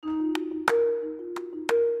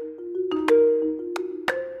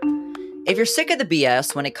If you're sick of the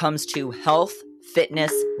BS when it comes to health,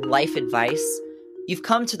 fitness, life advice, you've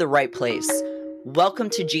come to the right place. Welcome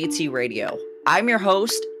to GT Radio. I'm your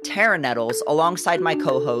host, Tara Nettles, alongside my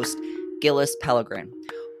co-host, Gillis Pellegrin.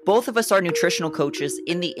 Both of us are nutritional coaches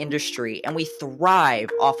in the industry, and we thrive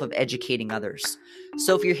off of educating others.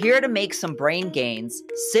 So if you're here to make some brain gains,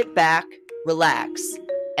 sit back, relax,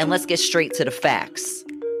 and let's get straight to the facts.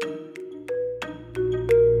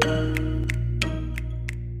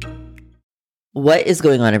 What is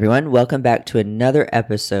going on, everyone? Welcome back to another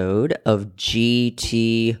episode of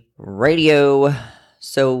GT Radio.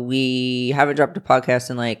 So we haven't dropped a podcast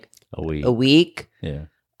in like a week. Yeah.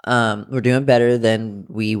 We're doing better than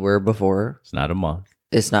we were before. It's not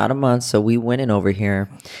a month. So we winning over here.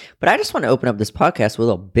 But I just want to open up this podcast with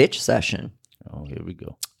a little bitch session. Oh, here we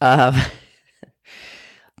go.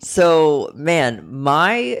 So, man, I'm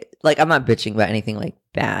not bitching about anything like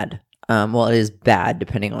bad. Well, it is bad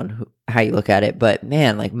depending on how you look at it. But,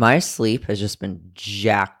 man, like my sleep has just been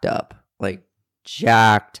jacked up. Why is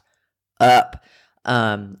that?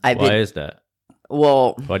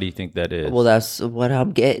 Well, why do you think that is? Well, that's what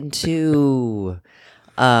I'm getting to.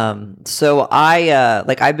 So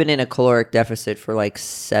I've been in a caloric deficit for like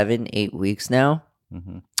 7-8 weeks now.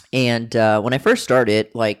 Mm-hmm. And when I first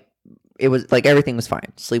started, it was like everything was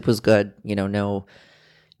fine. Sleep was good, no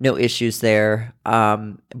issues there.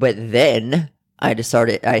 But then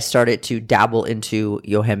I started to dabble into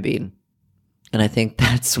yohimbine. And I think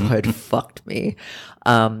that's what fucked me.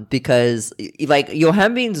 Because like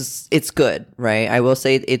yohimbine's, it's good, right? I will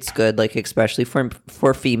say it's good, like especially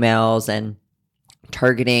for females and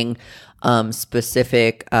targeting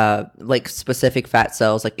specific fat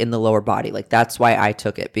cells like in the lower body. Like that's why I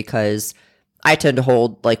took it, because I tend to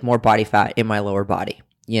hold like more body fat in my lower body.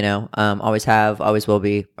 Always have, always will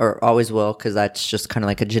be, or always will, because that's just kind of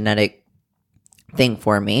like a genetic thing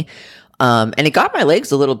for me. And it got my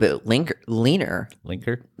legs a little bit leaner.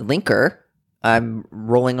 Linker. I'm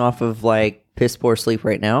rolling off of like piss poor sleep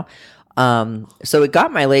right now. So it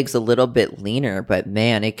got my legs a little bit leaner, but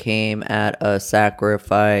man, it came at a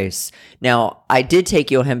sacrifice. Now, I did take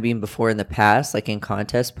yohimbine before in the past, like in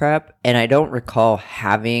contest prep, and I don't recall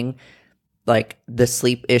having like the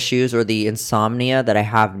sleep issues or the insomnia that I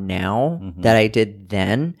have now that I did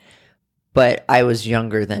then, but I was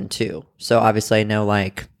younger then too. So obviously I know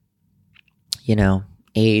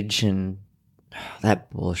age and that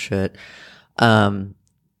bullshit.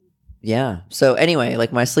 Yeah. So anyway,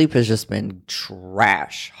 like my sleep has just been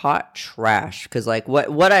hot trash. Cause like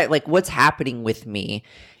what's happening with me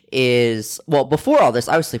is, well, before all this,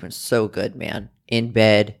 I was sleeping so good, man. In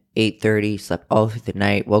bed, 8:30, slept all through the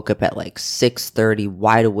night, woke up at like 6:30,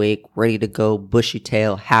 wide awake, ready to go, bushy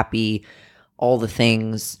tail, happy, all the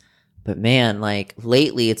things. But man, like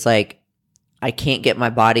lately it's like I can't get my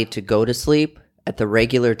body to go to sleep at the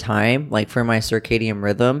regular time, like for my circadian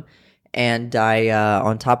rhythm. And I,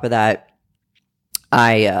 on top of that,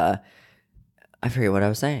 I forget what I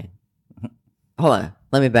was saying. Hold on,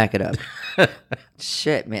 let me back it up.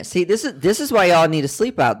 Shit, man. See, this is why y'all need to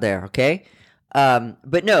sleep out there, okay?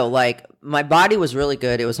 But no, like my body was really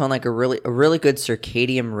good. It was on like a really good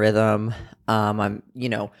circadian rhythm. I'm,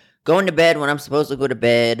 going to bed when I'm supposed to go to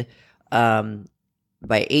bed. By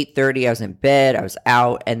 8:30, I was in bed. I was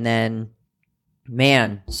out, and then,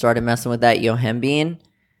 man, started messing with that yohimbine.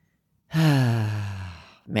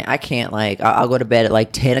 Man, I can't, I'll go to bed at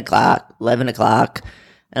like 10 o'clock, 11 o'clock,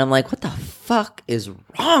 and I'm like, what the fuck is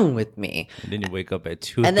wrong with me? And then you wake up at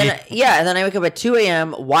 2 and then I wake up at 2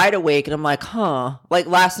 a.m. wide awake, and I'm like, like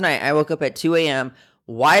last night, I woke up at 2 a.m.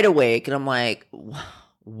 wide awake, and I'm like,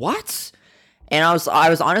 what? And I was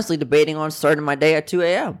honestly debating on starting my day at 2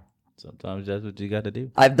 a.m. Sometimes that's what you got to do.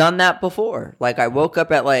 I've done that before. Like I woke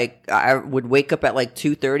up at I would wake up at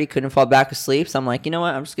 2:30, couldn't fall back asleep. So I'm like, you know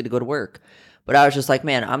what? I'm just going to go to work. But I was just like,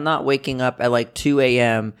 man, I'm not waking up at 2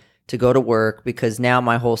 a.m. to go to work, because now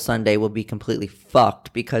my whole Sunday will be completely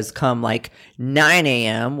fucked, because come 9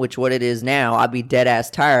 a.m., which what it is now, I'll be dead ass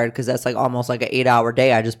tired, because that's almost like an 8-hour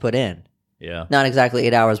day I just put in. Yeah. Not exactly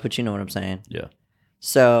 8 hours, but you know what I'm saying. Yeah.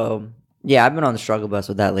 So yeah, I've been on the struggle bus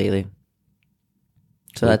with that lately.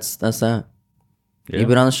 So that's that. Yeah. You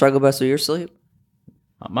been on the struggle bus with your sleep?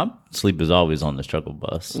 My sleep is always on the struggle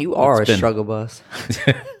bus. You are struggle bus.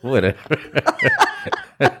 Whatever.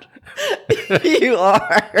 You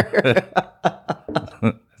are.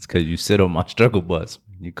 That's because you sit on my struggle bus.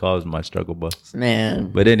 You cause my struggle bus.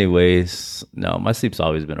 Man. But anyways, no, my sleep's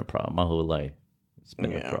always been a problem. My whole life. It's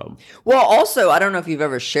been a problem. Well, also, I don't know if you've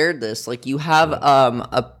ever shared this. Like you have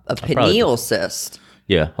a pineal cyst.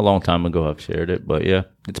 Yeah, a long time ago I've shared it, but yeah,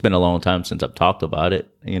 it's been a long time since I've talked about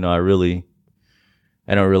it.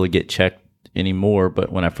 I don't really get checked anymore.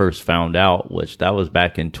 But when I first found out, which that was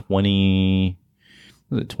back in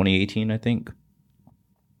 2018, I think.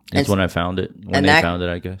 That's when I found it. When they found it,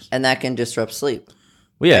 I guess. And that can disrupt sleep.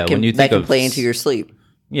 Well, yeah, when you think that can play into your sleep.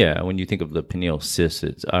 Yeah, when you think of the pineal cyst,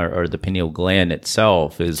 or the pineal gland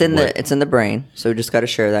itself, it's in the brain. So we just got to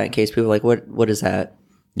share that in case people are like, what is that?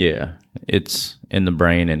 Yeah, it's in the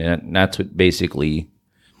brain, and that's what basically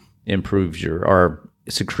improves or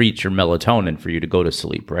secretes your melatonin for you to go to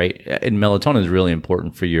sleep, right? And melatonin is really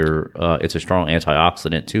important for your. It's a strong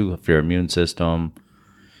antioxidant too for your immune system,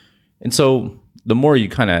 and so the more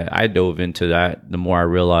I dove into that, the more I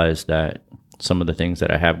realized that some of the things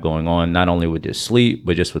that I have going on, not only with just sleep,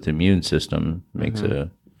 but just with the immune system,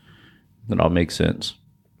 it all makes sense.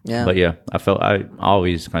 Yeah. But yeah, I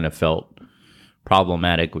always kind of felt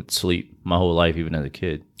problematic with sleep my whole life, even as a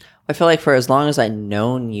kid. I feel like for as long as I've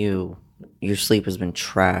known you, your sleep has been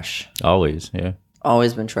trash. Always, yeah.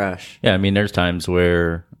 Always been trash. Yeah, I mean, there's times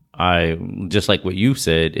where just like what you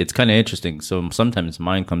said, it's kind of interesting. So sometimes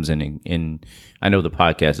mine comes in I know the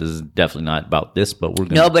podcast is definitely not about this, but we're going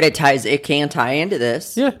to... No, but it can tie into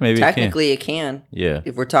this. Yeah, maybe Technically, it can. Yeah.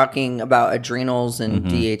 If we're talking about adrenals and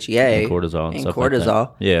DHEA. And cortisol and stuff cortisol.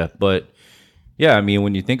 Like that. Yeah, but yeah, I mean,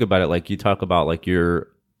 when you think about it, like you talk about like you're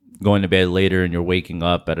going to bed later and you're waking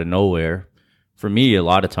up out of nowhere. For me, a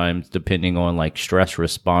lot of times, depending on like stress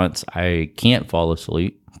response, I can't fall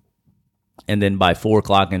asleep. And then by 4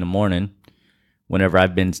 o'clock in the morning, whenever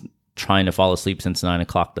I've been trying to fall asleep since 9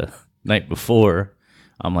 o'clock the night before,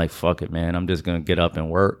 I'm like, fuck it, man. I'm just going to get up and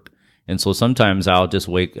work. And so sometimes I'll just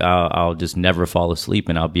I'll just never fall asleep,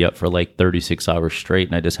 and I'll be up for like 36 hours straight,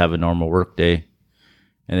 and I just have a normal work day.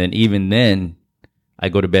 And then even then, I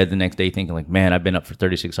go to bed the next day thinking like, man, I've been up for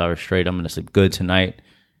 36 hours straight. I'm going to sleep good tonight.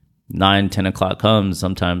 9, 10 o'clock comes.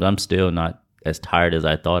 Sometimes I'm still not as tired as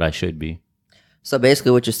I thought I should be. So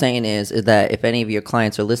basically what you're saying is that if any of your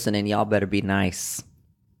clients are listening, y'all better be nice.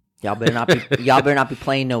 Y'all better not be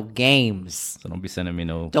playing no games. So don't be sending me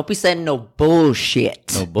no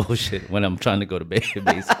bullshit. No bullshit when I'm trying to go to bed,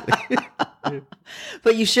 basically.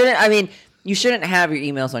 But you shouldn't have your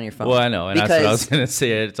emails on your phone. Well, I know, and that's what I was gonna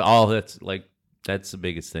say. That's the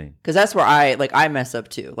biggest thing. Because that's where I mess up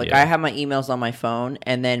too. Like, Yeah. I have my emails on my phone,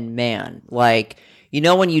 and then, man, like, you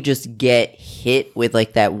know when you just get hit with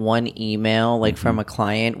like that one email like from a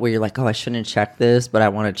client where you're like, oh, I shouldn't check this, but I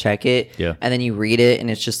want to check it. Yeah. And then you read it, and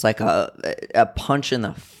it's just like a punch in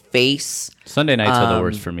the face. Sunday nights are the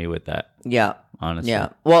worst for me with that. Yeah. Honestly. Yeah.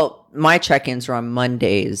 Well, my check-ins are on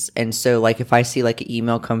Mondays, and so like if I see like an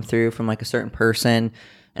email come through from like a certain person,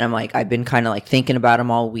 and I'm like, I've been kind of like thinking about them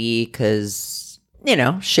all week because, you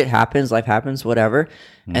know, shit happens, life happens, whatever.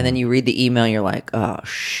 And then you read the email, and you're like, oh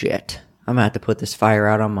shit, I'm gonna have to put this fire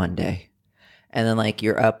out on Monday. And then like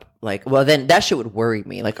you're up like, well, then that shit would worry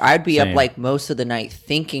me. Like I'd be up like most of the night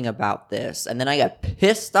thinking about this, and then I got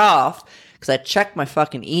pissed off because I checked my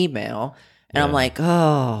fucking email. And I'm like,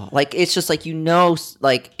 oh, like it's just like, you know,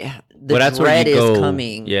 like the dread is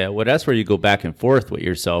coming. Yeah, well, that's where you go back and forth with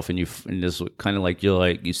yourself, and this kind of like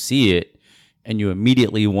you see it, and you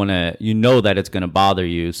immediately want to, you know that it's going to bother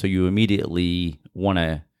you, so you immediately want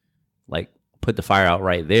to like put the fire out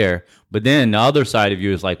right there. But then the other side of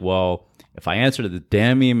you is like, well, if I answer the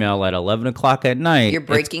damn email at 11 o'clock at night, you're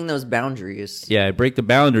breaking those boundaries. Yeah, I break the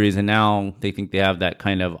boundaries, and now they think they have that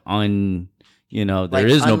kind of there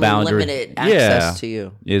is no boundary. Unlimited access to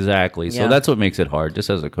you. Exactly. Yeah. So that's what makes it hard, just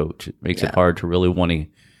as a coach. It makes it hard to really want to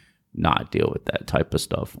not deal with that type of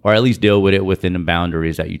stuff, or at least deal with it within the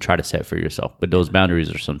boundaries that you try to set for yourself. But those boundaries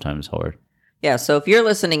are sometimes hard. Yeah, so if you're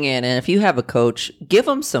listening in and if you have a coach, give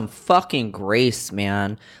them some fucking grace,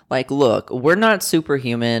 man. Like, look, we're not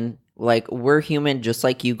superhuman. Like, we're human just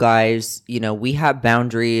like you guys. You know, we have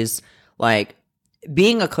boundaries. Like,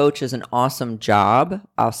 being a coach is an awesome job.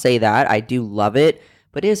 I'll say that. I do love it.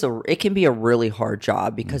 But it can be a really hard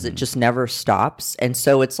job because it just never stops. And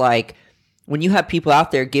so it's like, when you have people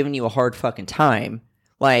out there giving you a hard fucking time,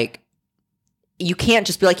 like, you can't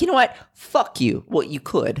just be like, you know what? Fuck you. Well, you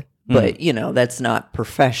could. But, you know, that's not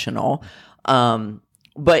professional.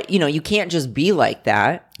 But, you know, you can't just be like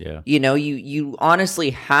that. Yeah. You know, you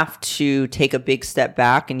honestly have to take a big step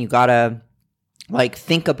back, and you got to, like,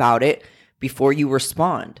 think about it before you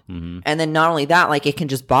respond. And then not only that, like, it can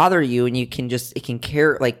just bother you, and you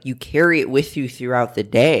carry it with you throughout the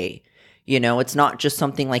day. You know, it's not just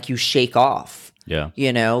something like you shake off. Yeah.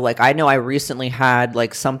 You know, like, I know I recently had,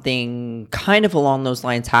 like, something kind of along those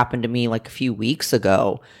lines happen to me, like, a few weeks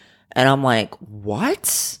ago. And I'm like,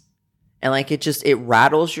 what? And like, it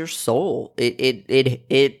rattles your soul.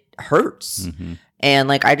 It hurts. And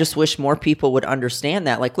like, I just wish more people would understand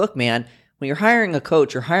that. Like, look, man, when you're hiring a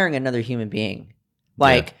coach, you're hiring another human being.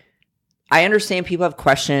 Like, I understand people have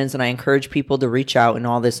questions, and I encourage people to reach out and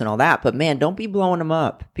all this and all that. But man, don't be blowing them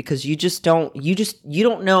up, because you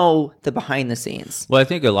don't know the behind the scenes. Well, I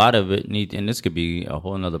think a lot of it needs, and this could be a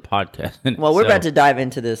whole nother podcast. Well, we're about to dive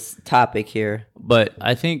into this topic here. But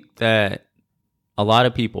I think that a lot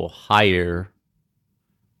of people hire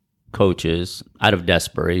coaches out of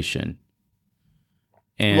desperation.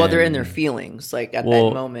 And, well, they're in their feelings, like at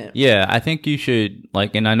that moment. Yeah, I think you should,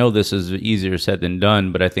 like, and I know this is easier said than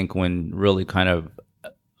done, but I think when really kind of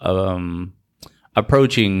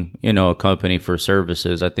approaching, a company for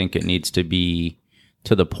services, I think it needs to be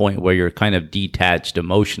to the point where you're kind of detached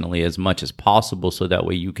emotionally as much as possible, so that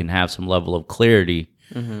way you can have some level of clarity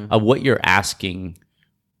of what you're asking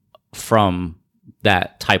from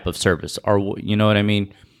that type of service, or you know what I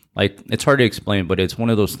mean? Like, it's hard to explain, but it's one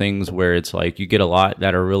of those things where it's like you get a lot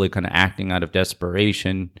that are really kind of acting out of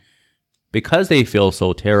desperation because they feel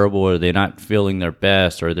so terrible, or they're not feeling their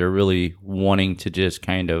best, or they're really wanting to just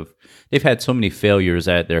kind of, they've had so many failures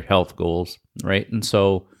at their health goals, right? And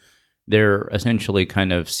so they're essentially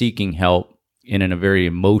kind of seeking help in a very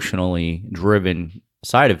emotionally driven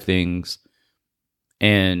side of things.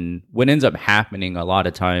 And what ends up happening a lot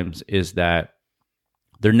of times is that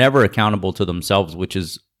they're never accountable to themselves, which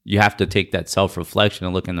is, you have to take that self-reflection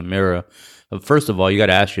and look in the mirror. First of all, you got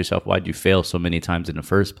to ask yourself, why'd you fail so many times in the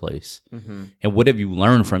first place? And what have you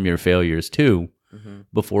learned from your failures too,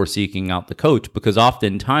 before seeking out the coach? Because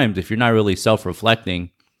oftentimes, if you're not really self-reflecting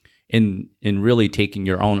in really taking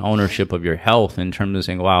your own ownership of your health, in terms of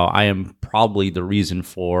saying, wow, I am probably the reason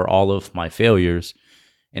for all of my failures,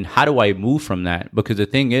 and how do I move from that? Because the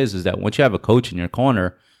thing is that once you have a coach in your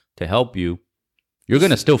corner to help you, you're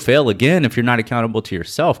going to still fail again if you're not accountable to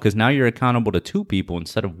yourself, because now you're accountable to two people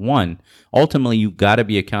instead of one. Ultimately, you got to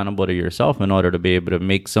be accountable to yourself in order to be able to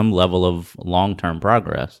make some level of long-term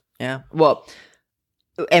progress. Yeah. Well,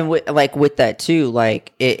 and with that too,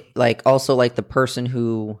 like it, like also like the person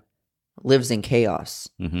who lives in chaos,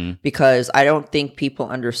 because I don't think people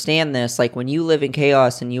understand this. Like, when you live in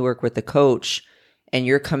chaos and you work with a coach and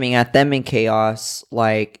you're coming at them in chaos,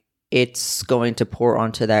 like, it's going to pour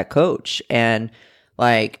onto that coach. And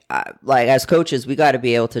like as coaches, we got to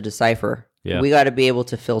be able to decipher. Yeah. We got to be able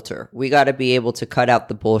to filter. We got to be able to cut out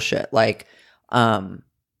the bullshit. Like,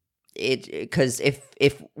 because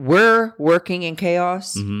if we're working in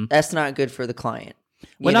chaos, that's not good for the client.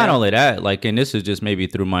 Well, not only that, like, and this is just maybe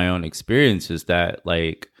through my own experiences, that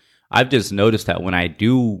like I've just noticed that when I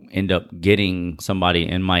do end up getting somebody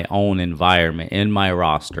in my own environment, in my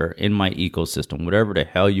roster, in my ecosystem, whatever the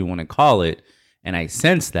hell you want to call it, and I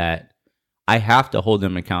sense that, I have to hold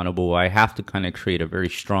them accountable. I have to kind of create a very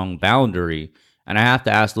strong boundary, and I have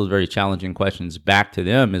to ask those very challenging questions back to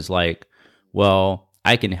them. Is like, well,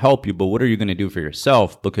 I can help you, but what are you going to do for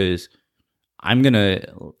yourself? Because I'm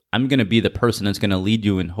gonna be the person that's gonna lead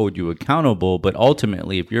you and hold you accountable. But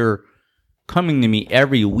ultimately, if you're coming to me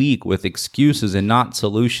every week with excuses and not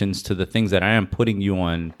solutions to the things that I am putting you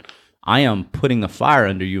on, I am putting a fire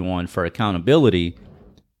under you on for accountability,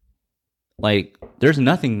 like, there's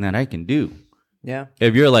nothing that I can do. Yeah.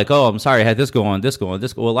 If you're like, oh, I'm sorry, I had this go on,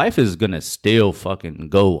 well, life is going to still fucking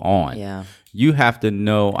go on. Yeah. You have to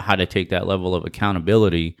know how to take that level of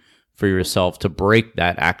accountability for yourself to break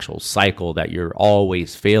that actual cycle that you're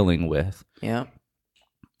always failing with. Yeah.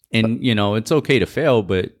 And, it's okay to fail,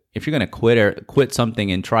 but if you're going to quit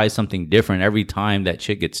something and try something different every time that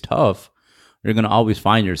shit gets tough, you're going to always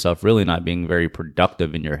find yourself really not being very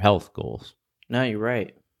productive in your health goals. No, you're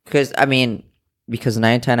right. Because,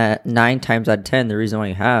 nine times out of 10, the reason why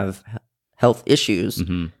you have health issues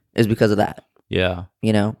is because of that. Yeah.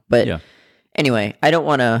 But yeah. Anyway, I don't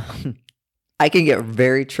want to, I can get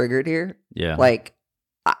very triggered here. Yeah. Like,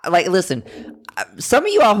 listen, some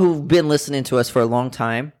of you all who've been listening to us for a long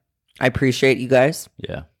time, I appreciate you guys.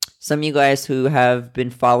 Yeah. Some of you guys who have been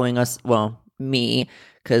following us, well, me,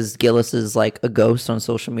 because Gillis is like a ghost on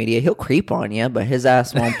social media. He'll creep on you, but his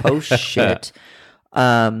ass won't post shit.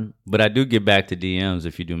 But I do get back to DMs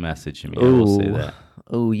if you do message me. I will say that.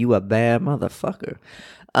 Ooh, you a bad motherfucker.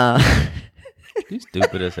 You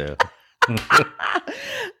stupid as hell.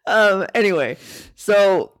 Anyway,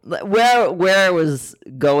 so where I was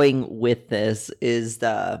going with this is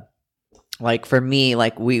like, for me,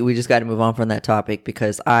 like, we just got to move on from that topic,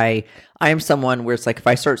 because I am someone where it's like, if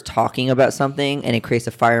I start talking about something and it creates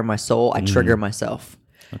a fire in my soul, I trigger myself.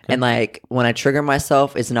 Okay. And like, when I trigger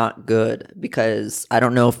myself, it's not good, because I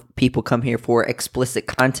don't know if people come here for explicit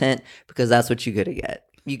content, because that's what you're gonna get.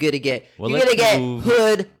 You gotta get Well, you let's gotta get move.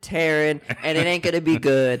 hood tearing, and it ain't gonna be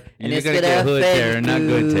good. And You it's gotta gonna get hood offend tearing, not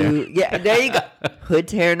good tearing. you. Yeah, there you go. Hood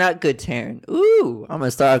tearing, not good tearing. Ooh, I'm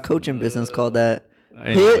gonna start a coaching business called that.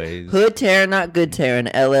 Anyways. Hood tearing, not good tearing.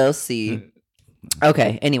 LLC.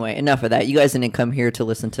 Okay. Anyway, enough of that. You guys didn't come here to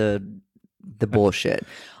listen to the bullshit.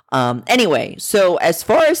 Anyway, so as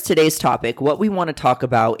far as today's topic, what we want to talk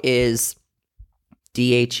about is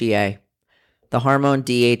DHEA, the hormone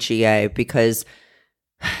DHEA, because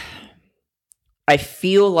I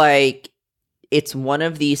feel like it's one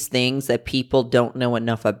of these things that people don't know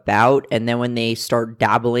enough about. And then when they start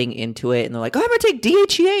dabbling into it and they're like, oh, I'm going to take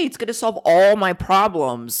DHEA, it's going to solve all my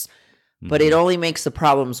problems. But it only makes the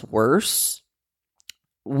problems worse.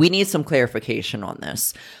 We need some clarification on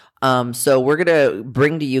this. So we're going to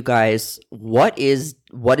bring to you guys what is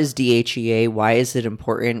DHEA? Why is it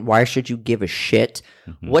important? Why should you give a shit?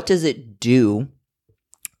 What does it do?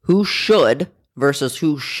 Who should versus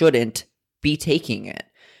who shouldn't be taking it?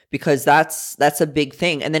 Because that's a big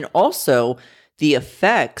thing. And then also the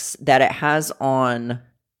effects that it has on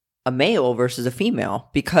a male versus a female,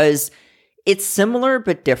 because it's similar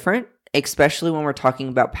but different, especially when we're talking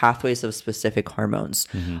about pathways of specific hormones.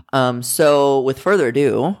 So with further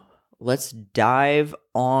ado, let's dive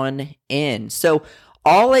on in. So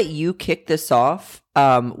I'll let you kick this off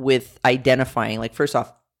with identifying, like, first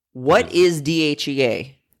off, what is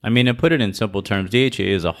DHEA? I mean, to put it in simple terms, DHEA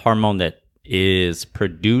is a hormone that is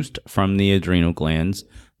produced from the adrenal glands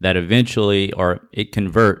that eventually, or it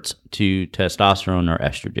converts to testosterone or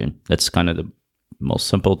estrogen. That's kind of the most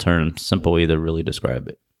simple way to really describe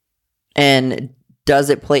it. And does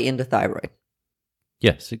it play into thyroid?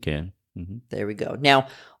 Yes, it can. There we go. Now,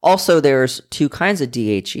 also, there's two kinds of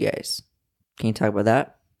DHEAs. Can you talk about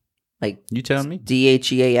that? Like, you tell me.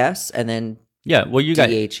 DHEAS and then you got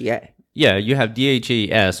DHEA. Yeah, you have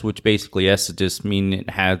DHEAS, which basically S just mean it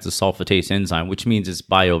has the sulfatase enzyme, which means it's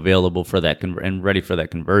bioavailable for that and ready for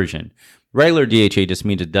that conversion. Regular DHEA just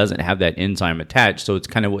means it doesn't have that enzyme attached, so it's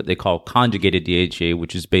kind of what they call conjugated DHEA,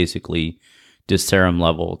 which is basically just serum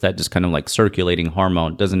level, that just kind of like circulating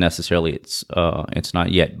hormone. Doesn't necessarily it's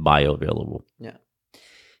not yet bioavailable. Yeah.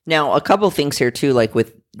 Now, a couple things here too, like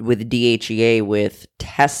with DHEA, with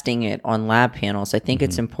testing it on lab panels, I think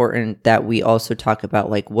it's important that we also talk about,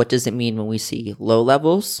 like, what does it mean when we see low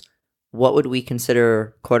levels? What would we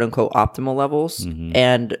consider quote unquote optimal levels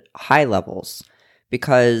and high levels?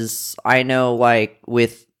 Because I know, like,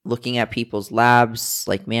 with looking at people's labs,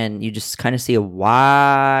 like, man, you just kind of see a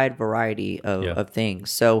wide variety of things.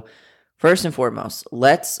 So first and foremost,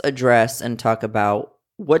 let's address and talk about,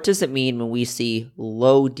 what does it mean when we see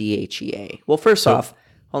low DHEA? Well, first off,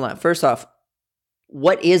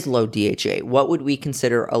 what is low DHEA? What would we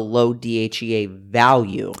consider a low DHEA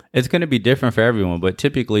value? It's going to be different for everyone, but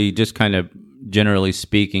typically, just kind of generally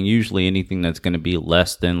speaking, usually anything that's going to be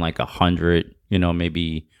less than like 100,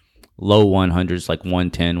 maybe low 100s, like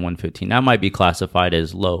 110, 115, that might be classified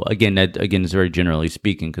as low. Again, is very generally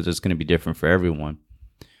speaking, because it's going to be different for everyone.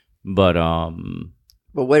 But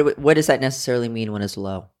what does that necessarily mean when it's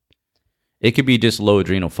low? It could be just low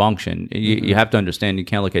adrenal function. You have to understand, you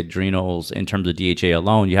can't look at adrenals in terms of DHA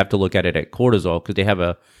alone. You have to look at it at cortisol, because they have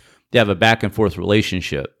a back and forth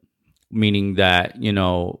relationship, meaning that,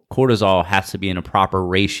 cortisol has to be in a proper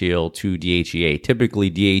ratio to DHEA. Typically,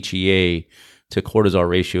 DHEA to cortisol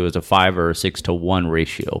ratio is a 5 or a 6 to 1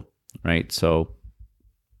 ratio, right? So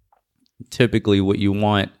typically what you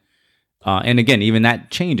want, and again, even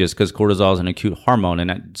that changes because cortisol is an acute hormone, and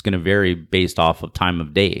that's going to vary based off of time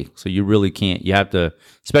of day. So you really can't, you have to,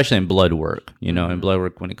 especially in blood work, in blood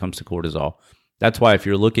work when it comes to cortisol. That's why if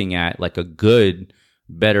you're looking at like a good,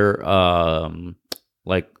 better,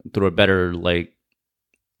 like through a better like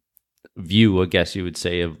view, I guess you would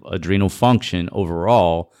say, of adrenal function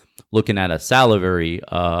overall, looking at a salivary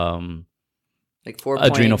like 4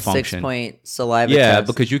 adrenal point, function. 6 point saliva Yeah, test.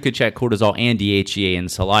 because you could check cortisol and DHEA in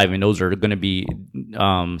saliva, and those are going to be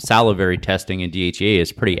salivary testing, and DHEA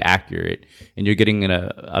is pretty accurate, and you're getting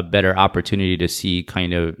a better opportunity to see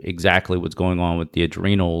kind of exactly what's going on with the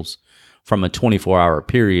adrenals from a 24-hour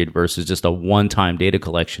period versus just a one-time data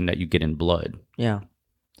collection that you get in blood. Yeah.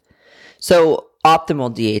 So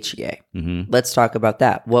optimal DHEA. Let's talk about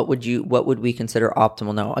that. What would we consider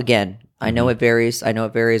optimal? Now, again, I know it varies. I know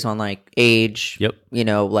it varies on like age. Yep.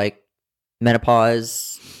 Like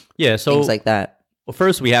menopause. Yeah. So things like that. Well,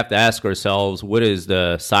 first we have to ask ourselves, what is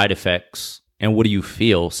the side effects and what do you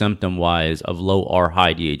feel symptom-wise of low or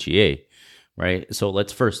high DHEA, right? So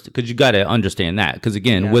let's first, because you got to understand that, because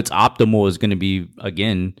again, what's optimal is going to be,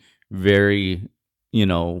 again, very you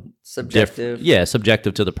know, Subjective.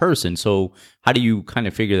 subjective to the person. So how do you kind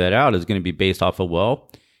of figure that out is going to be based off of, well,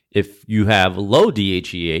 if you have low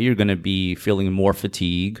DHEA, you're going to be feeling more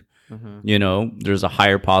fatigue. You know, there's a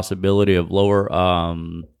higher possibility of lower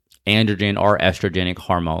androgen or estrogenic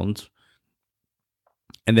hormones.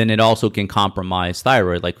 And then it also can compromise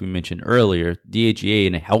thyroid, like we mentioned earlier. DHEA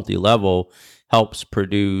in a healthy level helps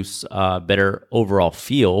produce better overall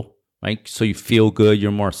feel, right? So you feel good,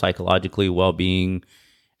 you're more psychologically well-being.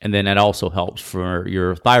 And then that also helps for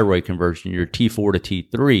your thyroid conversion, your T4 to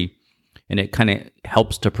T3. And it kind of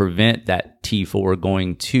helps to prevent that T4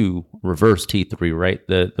 going to reverse T3, right?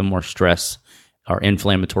 The more stress or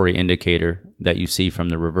inflammatory indicator that you see from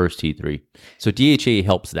the reverse T3. So DHEA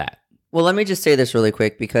helps that. Well, let me just say this really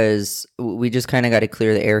quick because we just kind of got to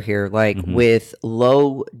clear the air here. Like with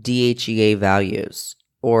low DHEA values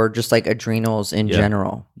or just like adrenals in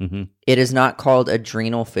general, it is not called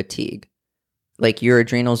adrenal fatigue. Like your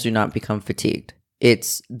adrenals do not become fatigued.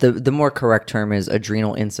 It's the more correct term is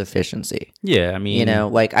adrenal insufficiency. Yeah, I mean, you know,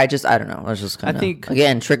 like I don't know. I was just kind of,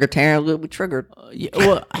 again, triggered. Yeah,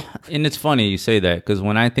 well, and it's funny you say that because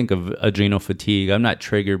when I think of adrenal fatigue, I'm not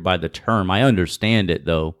triggered by the term. I understand it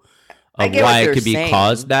though, of why it could be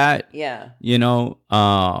caused that. Yeah, you know,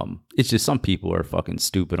 it's just some people are fucking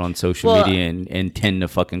stupid on social media and tend to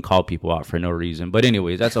fucking call people out for no reason. But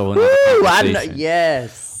anyways, that's a whole nother conversation.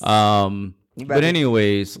 Yes. But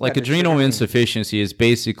anyways, like adrenal insufficiency is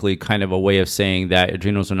basically kind of a way of saying that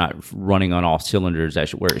adrenals are not running on all cylinders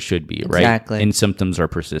where it should be, right? Exactly. And symptoms are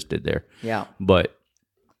persisted there. Yeah. But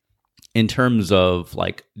in terms of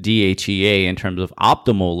like DHEA, in terms of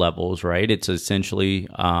optimal levels, right? It's essentially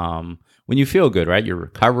when you feel good, right? You're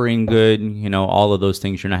recovering good, you know, all of those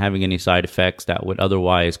things. You're not having any side effects that would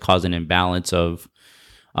otherwise cause an imbalance of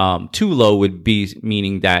too low would be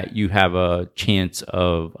meaning that you have a chance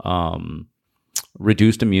of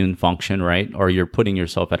reduced immune function, right? Or you're putting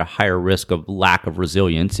yourself at a higher risk of lack of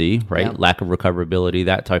resiliency, right? Yeah. Lack of recoverability,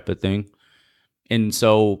 that type of thing. And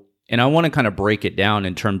so, and I want to kind of break it down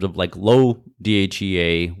in terms of like low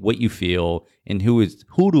DHEA, what you feel, and who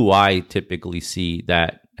do I typically see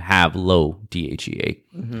that have low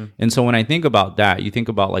DHEA. And so when I think about that, you think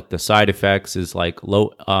about like the side effects is like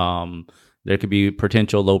low, there could be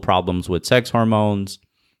potential low problems with sex hormones,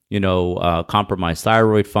 you know, compromised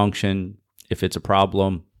thyroid function, if it's a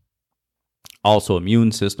problem, also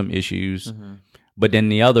immune system issues. But then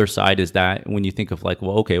the other side is that when you think of like,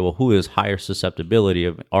 well, okay, well, who is higher susceptibility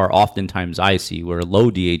of, or oftentimes I see where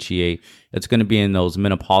low DHEA, it's going to be in those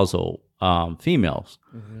menopausal females.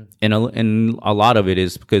 And a lot of it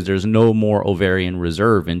is because there's no more ovarian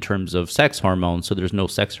reserve in terms of sex hormones. So there's no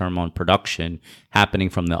sex hormone production happening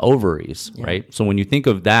from the ovaries, right? So when you think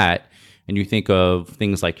of that, and you think of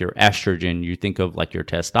things like your estrogen, you think of like your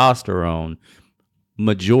testosterone,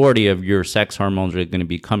 majority of your sex hormones are going to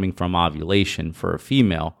be coming from ovulation for a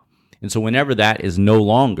female. And so whenever that is no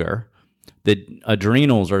longer, the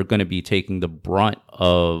adrenals are going to be taking the brunt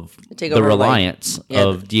of the reliance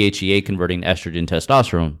of DHEA converting to estrogen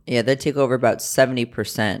testosterone. Yeah, they take over about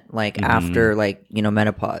 70%, like after like, you know,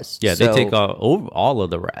 menopause. Yeah, so, they take over all of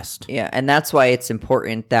the rest. Yeah, and that's why it's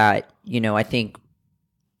important that, you know, I think,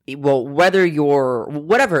 well, whether you're,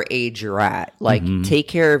 whatever age you're at, like take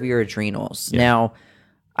care of your adrenals. Yeah. Now,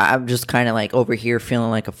 I'm just kind of like over here feeling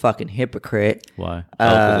like a fucking hypocrite. Why?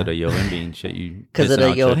 Because of the yohimbine shit. Because of the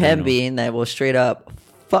yohimbine that will straight up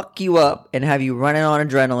fuck you up and have you running on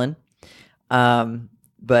adrenaline.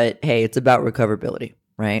 But hey, it's about recoverability,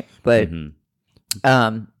 right? But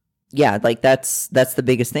yeah, like that's the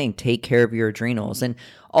biggest thing. Take care of your adrenals. And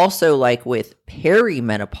also like with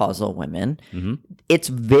perimenopausal women, it's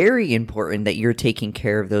very important that you're taking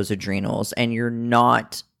care of those adrenals and you're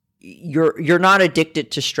not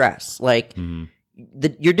addicted to stress. Like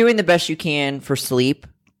you're doing the best you can for sleep.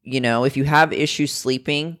 You know, if you have issues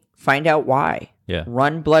sleeping, find out why. Yeah.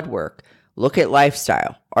 Run blood work. Look at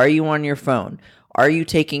lifestyle. Are you on your phone? Are you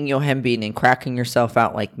taking yohimbine and cracking yourself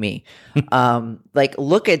out like me? Like,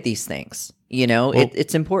 look at these things. You know, well,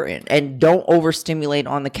 it's important. And don't overstimulate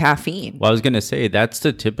on the caffeine. Well, I was going to say, that's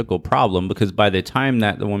the typical problem, because by the time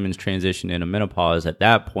that the woman's transitioned into menopause, at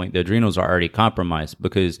that point, the adrenals are already compromised,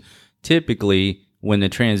 because typically when the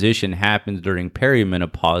transition happens during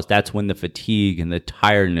perimenopause, that's when the fatigue and the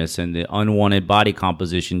tiredness and the unwanted body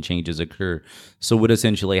composition changes occur. So what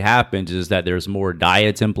essentially happens is that there's more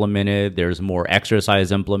diets implemented, there's more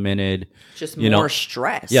exercise implemented. Just more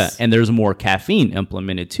stress. Yeah, and there's more caffeine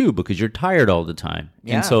implemented too, because you're tired all the time.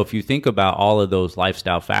 Yeah. And so if you think about all of those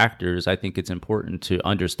lifestyle factors, I think it's important to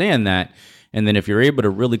understand that. And then if you're able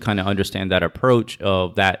to really kind of understand that approach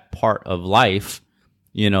of that part of life,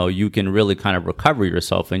 you can really kind of recover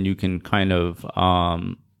yourself, and you can kind of,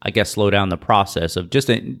 I guess, slow down the process of just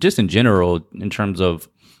in general, in terms of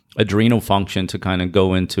adrenal function, to kind of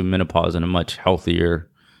go into menopause in a much healthier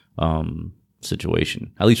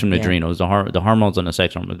situation. At least from the adrenals, the hormones and the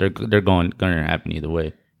sex hormones, they're going to happen either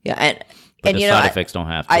way. Yeah, but the side effects don't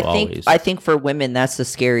have to always. I think for women, that's the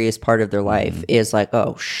scariest part of their life is like,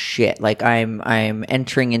 oh shit, like I'm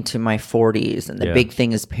entering into my 40s, and the big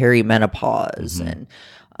thing is perimenopause,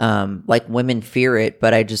 and like women fear it,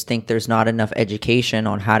 but I just think there's not enough education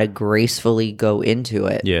on how to gracefully go into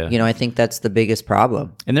it. Yeah. I think that's the biggest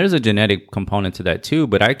problem. And there's a genetic component to that too,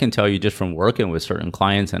 but I can tell you just from working with certain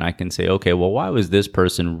clients, and I can say, okay, well, why was this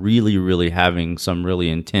person really, really having some really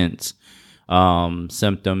intense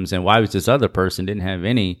symptoms, and why was this other person didn't have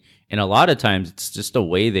any? And a lot of times it's just the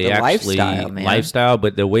way they actually lifestyle,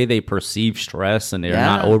 but the way they perceive stress, and they're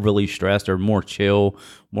not overly stressed, or more chill,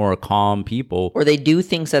 more calm people, or they do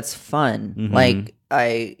things that's fun. Like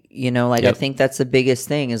I think that's the biggest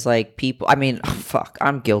thing is like people. I mean, fuck,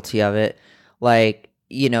 I'm guilty of it. Like,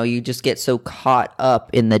 you just get so caught up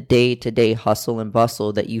in the day-to-day hustle and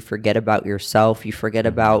bustle that you forget about yourself. You forget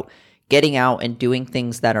about getting out and doing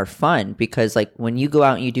things that are fun, because like when you go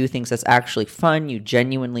out and you do things that's actually fun, you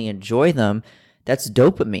genuinely enjoy them. That's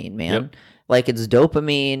dopamine, man. Yep. Like it's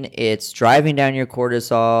dopamine, it's driving down your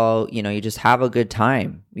cortisol, you just have a good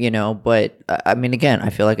time, but I mean, again, I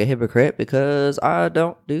feel like a hypocrite because I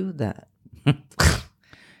don't do that.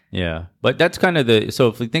 Yeah, but that's kind of so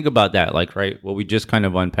if we think about that, like, right, what we just kind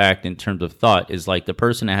of unpacked in terms of thought is like the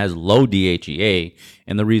person that has low DHEA,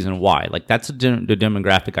 and the reason why, like that's the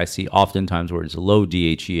demographic I see oftentimes where it's low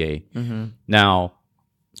DHEA. Now,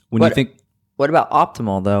 when you think, what about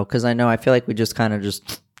optimal though? Because I feel like we just kind of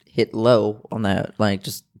just hit low on that, like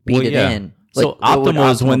just beat it in. Like, so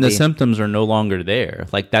optimal is when the symptoms are no longer there.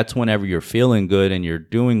 Like that's whenever you're feeling good and you're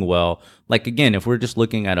doing well. Like again, if we're just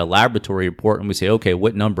looking at a laboratory report and we say, okay,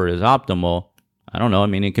 what number is optimal? I don't know. I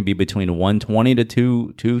mean, it can be between 120 to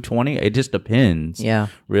 220. It just depends. Yeah.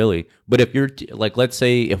 Really. But if you're like, let's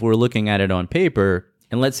say if we're looking at it on paper,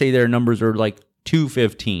 and let's say their numbers are like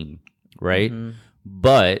 215, right?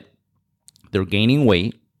 But they're gaining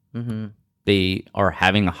weight. They are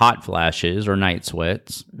having hot flashes or night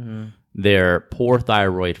sweats. Their poor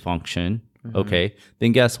thyroid function, okay,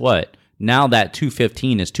 then guess what? Now that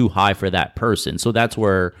 215 is too high for that person. So that's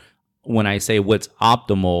where, when I say what's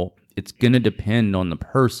optimal, it's going to depend on the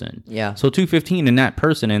person. Yeah. So 215 in that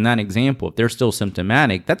person, in that example, if they're still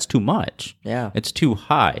symptomatic, that's too much. Yeah. It's too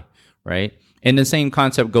high, right? And the same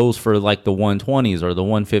concept goes for like the 120s or the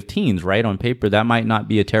 115s, right? On paper, that might not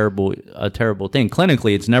be a terrible thing.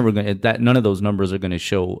 Clinically, it's never going to, none of those numbers are going to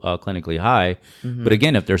show clinically high. But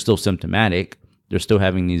again, if they're still symptomatic, they're still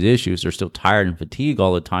having these issues, they're still tired and fatigued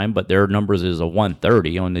all the time, but their numbers is a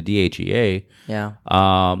 130 on the DHEA. Yeah.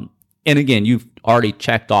 And again, you've already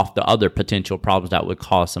checked off the other potential problems that would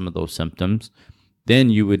cause some of those symptoms.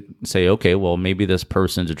 Then you would say, okay, well, maybe this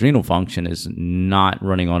person's adrenal function is not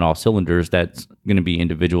running on all cylinders. That's going to be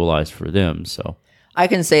individualized for them. So I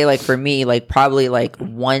can say, like, for me, like, probably like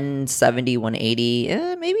 170,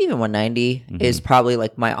 180, maybe even 190 is probably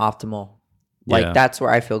like my optimal. Like, that's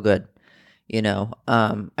where I feel good.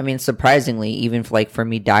 I mean, surprisingly, even for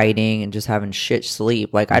me dieting and just having shit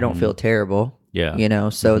sleep, like, I don't feel terrible. Yeah.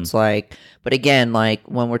 So it's like, but again, like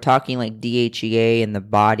when we're talking like DHEA in the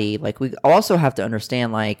body, like we also have to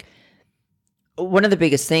understand, like, one of the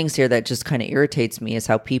biggest things here that just kind of irritates me is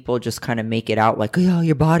how people just kind of make it out like, oh,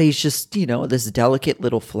 your body's just, this delicate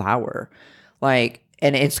little flower, like,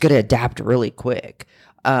 and it's going to adapt really quick.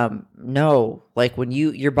 No, like when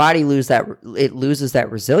your body loses that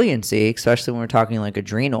resiliency, especially when we're talking like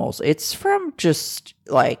adrenals, it's from just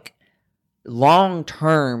like long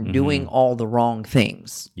term doing all the wrong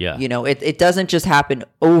things. Yeah. It doesn't just happen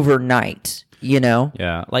overnight,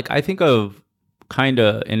 Yeah. Like I think of kind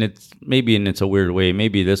of, and it's a weird way,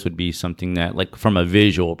 maybe this would be something that, like, from a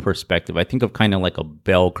visual perspective, I think of kind of like a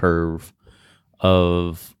bell curve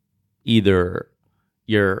of either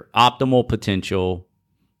your optimal potential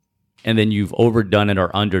and then you've overdone it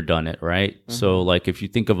or underdone it, right? So like if you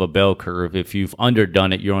think of a bell curve, if you've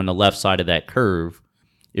underdone it, you're on the left side of that curve.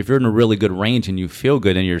 If you're in a really good range and you feel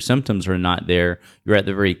good and your symptoms are not there, you're at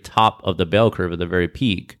the very top of the bell curve, at the very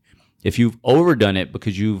peak. If you've overdone it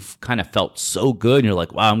because you've kind of felt so good and you're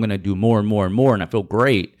like, wow, I'm going to do more and more and more and I feel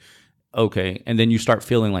great. Okay. And then you start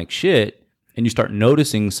feeling like shit and you start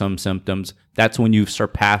noticing some symptoms. That's when you've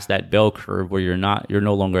surpassed that bell curve where you're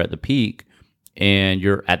no longer at the peak and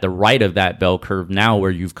you're at the right of that bell curve now where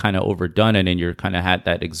you've kind of overdone it and you're kind of at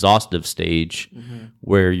that exhaustive stage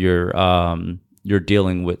where you're, you're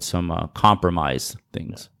dealing with some compromise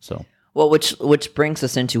things. So, well, which brings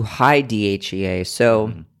us into high DHEA.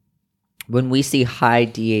 So when we see high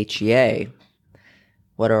DHEA,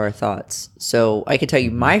 what are our thoughts? So I can tell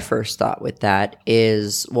you my first thought with that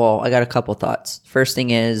is, well, I got a couple thoughts. First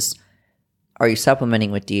thing is, are you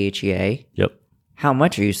supplementing with DHEA? yep. How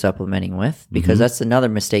much are you supplementing with? Because that's another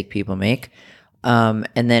mistake people make. And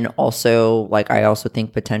then also, like, I also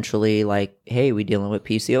think potentially, like, hey, we dealing with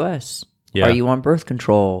PCOS. Yeah. Are you on birth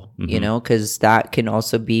control? You know, because that can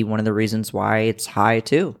also be one of the reasons why it's high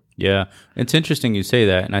too. Yeah. It's interesting you say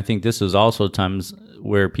that. And I think this is also times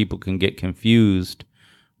where people can get confused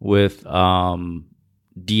with DHEA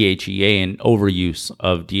and overuse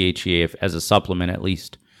of DHEA as a supplement, at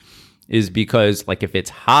least, is because, like, if it's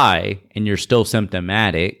high and you're still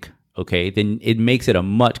symptomatic, okay, then it makes it a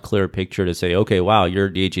much clearer picture to say, okay, wow, your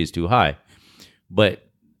DHEA is too high. But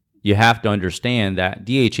you have to understand that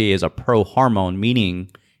DHEA is a pro-hormone,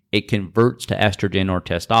 meaning it converts to estrogen or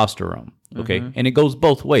testosterone, okay? And it goes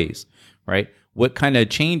both ways, right? What kind of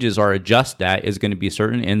changes or adjust that is going to be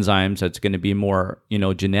certain enzymes that's going to be more,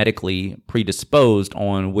 genetically predisposed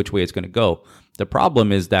on which way it's going to go. The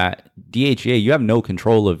problem is that DHEA, you have no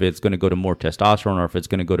control if it's going to go to more testosterone or if it's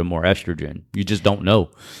going to go to more estrogen. You just don't know.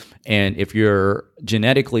 And if you're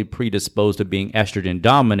genetically predisposed to being estrogen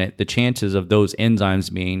dominant, the chances of those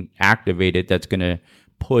enzymes being activated that's going to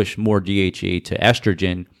push more DHEA to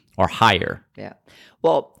estrogen are higher. Yeah.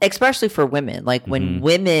 Well, especially for women, like when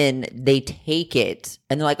women, they take it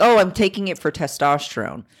and they're like, oh, I'm taking it for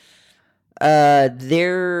testosterone.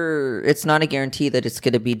 It's not a guarantee that it's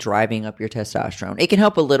going to be driving up your testosterone. It can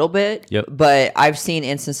help a little bit, but I've seen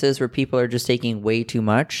instances where people are just taking way too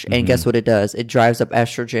much. And guess what it does? It drives up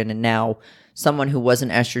estrogen. And now someone who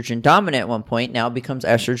wasn't estrogen dominant at one point now becomes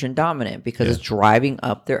estrogen dominant because it's driving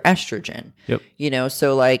up their estrogen.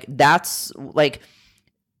 So like, that's like,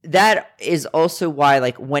 that is also why,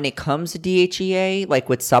 like, when it comes to DHEA, like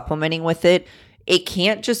with supplementing with it, it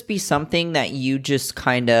can't just be something that you just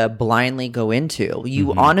kind of blindly go into.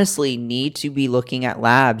 You honestly need to be looking at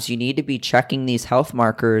labs. You need to be checking these health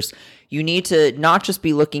markers. You need to not just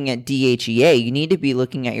be looking at DHEA. You need to be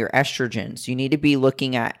looking at your estrogens. You need to be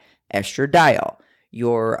looking at estradiol,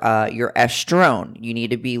 your estrone. You need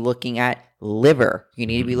to be looking at liver. You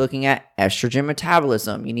need to be looking at estrogen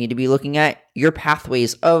metabolism. You need to be looking at your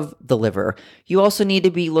pathways of the liver. You also need to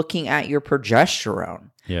be looking at your progesterone.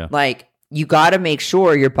 Yeah. Like, you got to make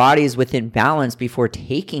sure your body is within balance before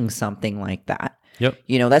taking something like that.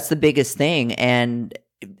 That's the biggest thing. And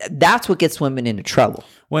that's what gets women into trouble.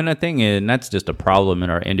 Well, the thing is, and that's just a problem in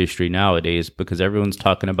our industry nowadays, because everyone's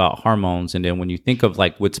talking about hormones. And then when you think of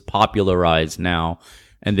like what's popularized now,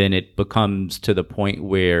 and then it becomes to the point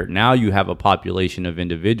where now you have a population of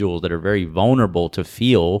individuals that are very vulnerable to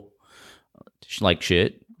feel like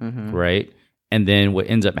shit, right? And then what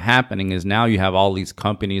ends up happening is now you have all these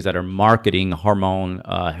companies that are marketing hormone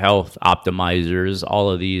health optimizers,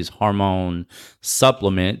 all of these hormone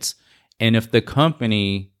supplements. And if the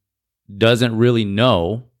company doesn't really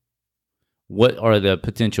know what are the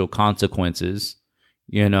potential consequences,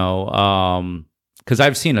 because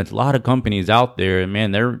I've seen a lot of companies out there, and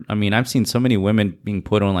man, I've seen so many women being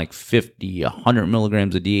put on like 50, 100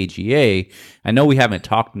 milligrams of DHEA. I know we haven't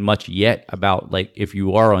talked much yet about, like, if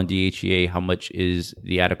you are on DHEA, how much is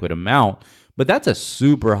the adequate amount, but that's a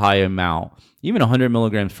super high amount. Even 100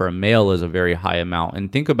 milligrams for a male is a very high amount.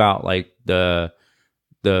 And think about like the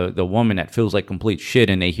woman that feels like complete shit,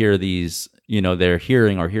 and they hear these, they're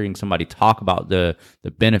hearing somebody talk about the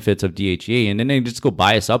benefits of DHEA, and then they just go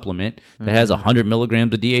buy a supplement that has 100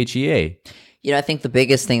 milligrams of DHEA. I think the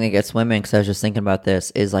biggest thing that gets women, because I was just thinking about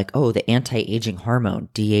this, is like, oh, the anti-aging hormone,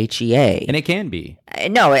 DHEA. And it can be.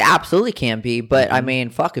 No, it absolutely can be. But I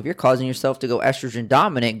mean, fuck, if you're causing yourself to go estrogen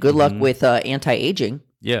dominant, good luck with anti-aging.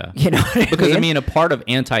 Yeah. You know what I mean? Because, a part of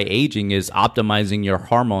anti-aging is optimizing your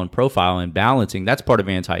hormone profile and balancing. That's part of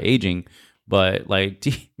anti-aging. But, like,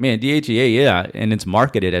 DHEA, yeah, and it's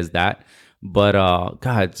marketed as that. But,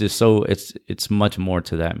 God, it's just so, it's much more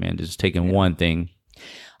to that, man. Just taking one thing.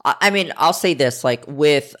 I mean, I'll say this, like,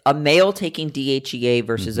 with a male taking DHEA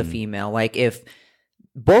versus a female, like, if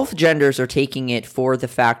both genders are taking it for the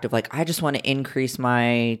fact of, like, I just want to increase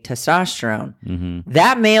my testosterone,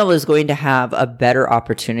 that male is going to have a better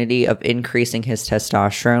opportunity of increasing his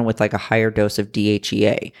testosterone with, like, a higher dose of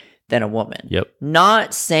DHEA than a woman.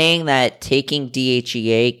 Not saying that taking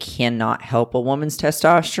DHEA cannot help a woman's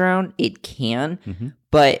testosterone. It can,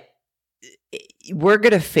 but we're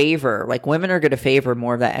going to favor, like, women are going to favor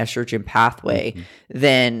more of that estrogen pathway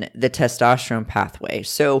than the testosterone pathway.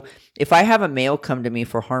 So if I have a male come to me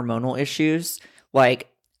for hormonal issues, like,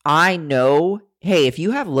 I know hey, if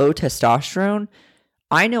you have low testosterone,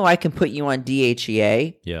 I know I can put you on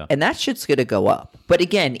DHEA, Yeah. and that shit's going to go up. But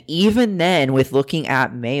again, even then, with looking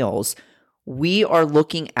at males, we're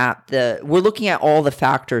looking at all the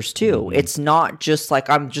factors too. It's not just like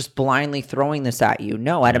I'm just blindly throwing this at you.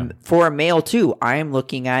 No, for a male too, I am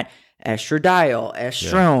looking at estradiol,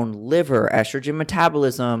 estrone, liver, estrogen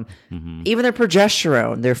metabolism, even their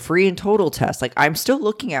progesterone, their free and total test. Like I'm still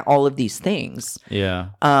looking at all of these things. Yeah.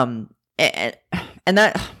 And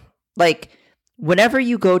that, like, whenever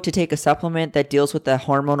you go to take a supplement that deals with the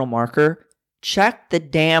hormonal marker, check the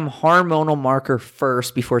damn hormonal marker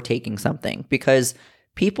first before taking something, because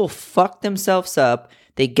people fuck themselves up.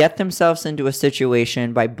 They get themselves into a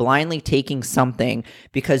situation by blindly taking something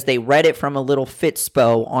because they read it from a little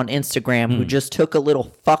Fitspo on Instagram who just took a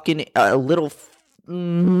little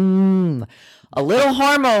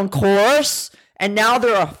hormone course, and now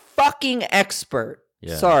they're a fucking expert.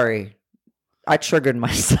 Yeah. Sorry. I triggered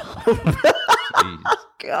myself.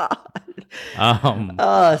 God.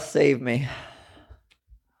 Save me.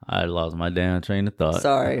 I lost my damn train of thought.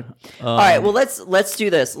 Sorry. All right, well let's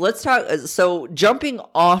do this. Let's talk. So jumping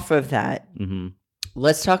off of that,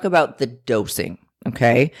 let's talk about the dosing.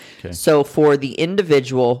 Okay. So for the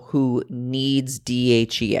individual who needs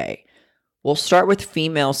DHEA, we'll start with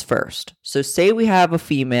females first. So say we have a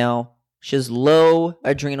female. She has low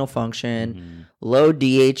adrenal function, low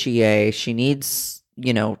DHEA. She needs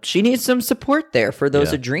some support there for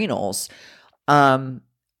those adrenals. What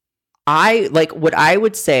I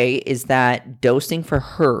would say is that dosing for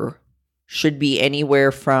her should be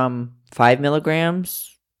anywhere from 5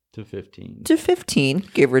 milligrams to 15. To 15,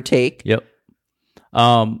 give or take. Yep.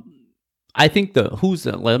 I think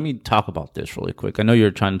let me talk about this really quick. I know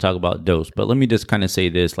you're trying to talk about dose, but let me just kind of say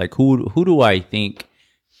this. Like, who do I think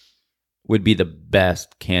would be the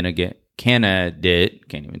best candidate, can't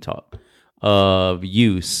even talk, of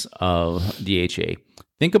use of DHA?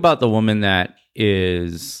 Think about the woman that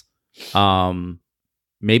is,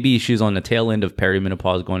 maybe she's on the tail end of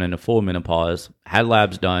perimenopause, going into full menopause, had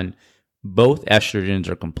labs done. Both estrogens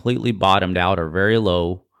are completely bottomed out or very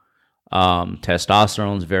low.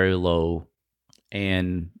 Testosterone's very low.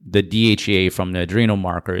 And the DHEA from the adrenal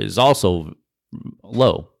marker is also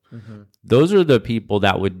low. Those are the people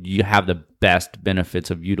that would have the best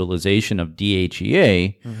benefits of utilization of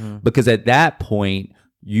DHEA, because at that point,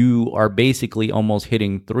 you are basically almost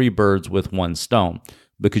hitting 3 birds with 1 stone,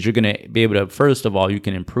 because you're going to be able to, first of all, you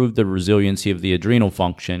can improve the resiliency of the adrenal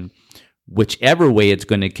function. Whichever way it's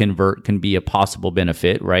going to convert can be a possible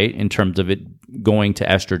benefit, right? In terms of it going to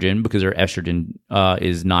estrogen, because their estrogen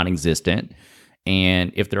is non-existent.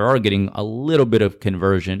 And if they are getting a little bit of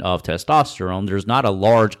conversion of testosterone, there's not a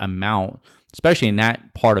large amount, especially in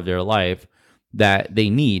that part of their life, that they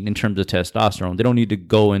need in terms of testosterone. They don't need to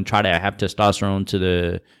go and try to have testosterone to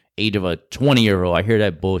the age of a 20-year-old. I hear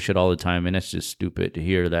that bullshit all the time, and that's just stupid to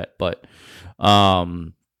hear that. But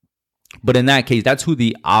in that case, that's who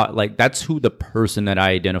the person that I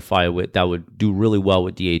identify with that would do really well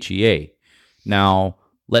with DHEA. Now,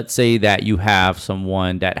 let's say that you have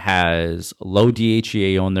someone that has low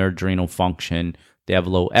DHEA on their adrenal function, they have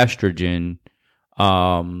low estrogen,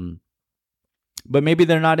 but maybe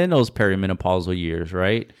they're not in those perimenopausal years,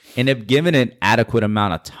 right? And if given an adequate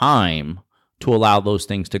amount of time to allow those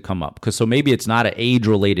things to come up. So maybe it's not an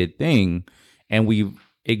age-related thing, and we've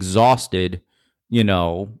exhausted,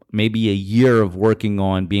 maybe a year of working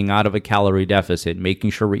on being out of a calorie deficit, making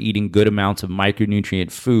sure we're eating good amounts of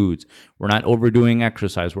micronutrient foods. We're not overdoing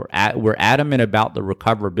exercise. We're adamant about the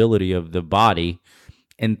recoverability of the body,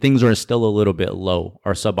 and things are still a little bit low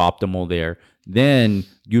or suboptimal there. Then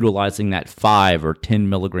utilizing that 5 or 10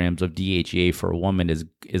 milligrams of DHEA for a woman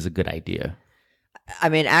is a good idea. I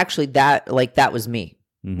mean, actually, that was me.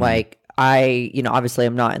 Like, obviously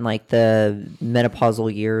I'm not in like the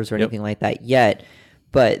menopausal years or anything like that yet,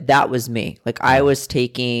 but that was me. Like, I was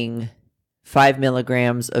taking 5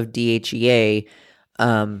 milligrams of DHEA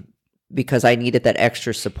because I needed that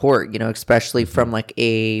extra support, especially from like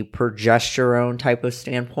a progesterone type of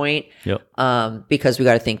standpoint. Because we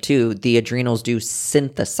got to think too, the adrenals do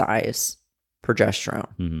synthesize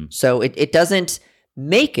progesterone. So it doesn't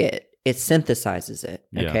make it, it synthesizes it.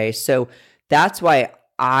 Okay. So that's why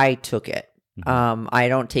I took it. I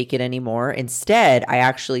don't take it anymore. Instead, I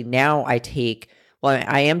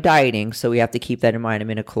am dieting, so we have to keep that in mind. I'm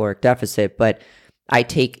in a caloric deficit, but I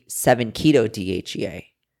take 7 keto DHEA.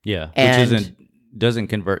 Yeah, which doesn't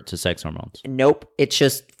convert to sex hormones. Nope. It's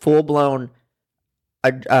just full-blown,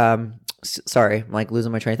 sorry, I'm like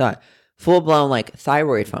losing my train of thought. Full-blown like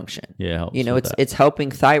thyroid function. Yeah, it's helping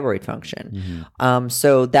thyroid function.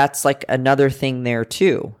 So that's like another thing there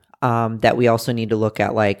too. that we also need to look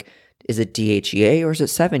at, like, is it DHEA or is it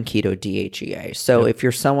 7 keto DHEA? So if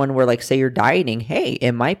you're someone where, like, say you're dieting, hey,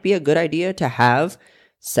 it might be a good idea to have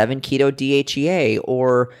 7 keto DHEA,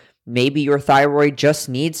 or maybe your thyroid just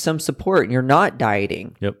needs some support and you're not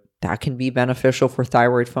dieting. Yep. That can be beneficial for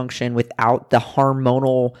thyroid function without the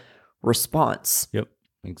hormonal response. Yep.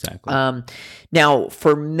 Exactly. Now,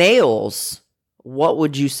 for males, what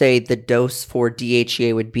would you say the dose for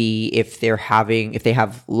DHEA would be if they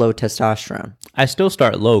have low testosterone? I still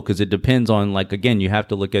start low because it depends on, like, again, you have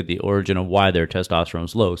to look at the origin of why their testosterone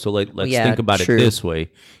is low. So, like, let's think about it this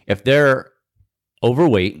way. If they're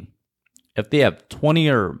overweight, if they have 20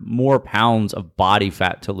 or more pounds of body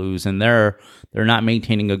fat to lose, and they're not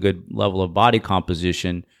maintaining a good level of body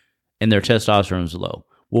composition, and their testosterone is low.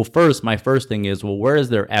 Well, my first thing is, where is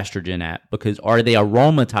their estrogen at? Because are they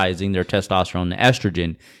aromatizing their testosterone to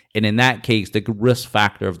estrogen? And in that case, the risk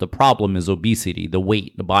factor of the problem is obesity, the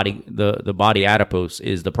weight, the body adipose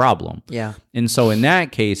is the problem. Yeah. And so in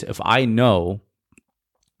that case, if I know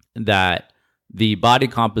that the body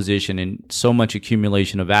composition and so much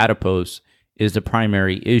accumulation of adipose is the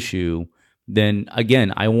primary issue, then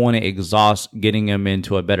again, I want to exhaust getting them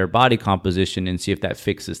into a better body composition and see if that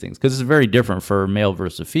fixes things. Because it's very different for male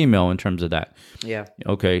versus female in terms of that. Yeah.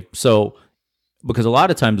 Okay. So, because a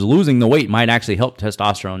lot of times losing the weight might actually help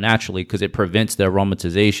testosterone naturally because it prevents the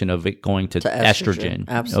aromatization of it going to estrogen.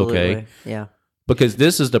 Absolutely. Okay. Yeah. Because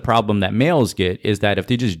this is the problem that males get, is that if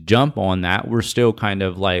they just jump on that, we're still kind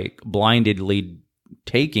of like blindedly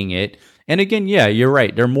taking it. And again, yeah, you're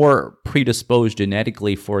right. They're more predisposed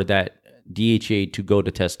genetically for that DHEA to go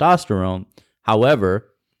to testosterone. However,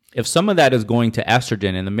 if some of that is going to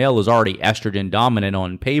estrogen and the male is already estrogen dominant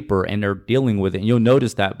on paper and they're dealing with it, and you'll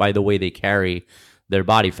notice that by the way they carry their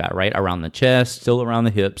body fat, right? Around the chest, still around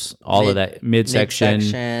the hips, all of that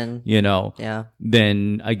midsection, Yeah.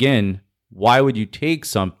 Then again, why would you take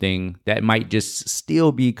something that might just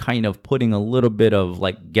still be kind of putting a little bit of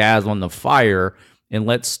like gas on the fire, and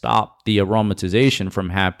let's stop the aromatization from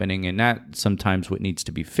happening? And that sometimes what needs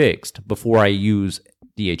to be fixed before I use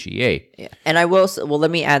DHEA. Yeah. And I will,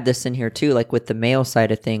 let me add this in here too, like with the male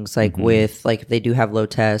side of things, like with, like, if they do have low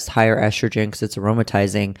test, higher estrogen because it's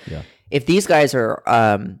aromatizing. Yeah. If these guys are,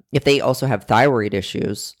 if they also have thyroid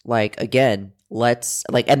issues, like, again,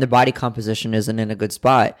 and the body composition isn't in a good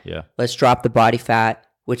spot. Yeah. Let's drop the body fat,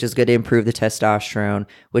 which is going to improve the testosterone,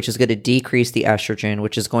 which is going to decrease the estrogen,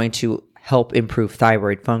 which is going to help improve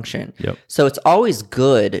thyroid function. Yep. So it's always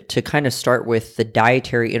good to kind of start with the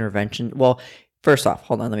dietary intervention. Well, first off,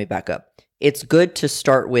 hold on, let me back up. It's good to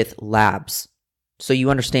start with labs, so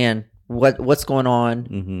you understand what's going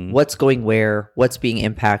on, what's going where, what's being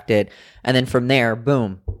impacted, and then from there,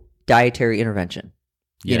 boom, dietary intervention.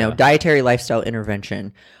 Dietary lifestyle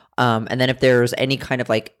intervention. And then if there's any kind of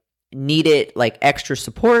like needed like extra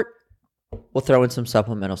support, we'll throw in some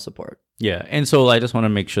supplemental support. Yeah. And so I just want to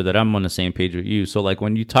make sure that I'm on the same page with you. So like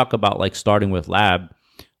when you talk about like starting with lab,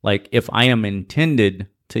 like if I am intended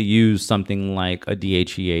to use something like a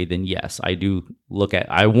DHEA, then yes, I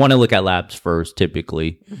want to look at labs first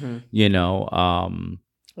typically,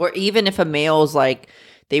 or even if a male's like,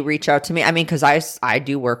 they reach out to me, I mean, cause I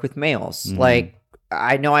do work with males. Like,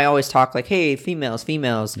 I know I always talk like, hey, females.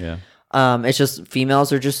 Yeah. It's just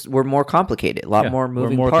females we're more complicated, a lot more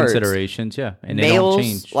moving more parts. Considerations, yeah. And males, they don't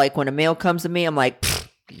change. Like when a male comes to me, I'm like,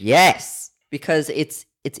 yes, because it's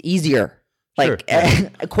easier, like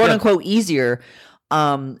quote unquote easier.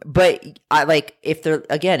 But I like if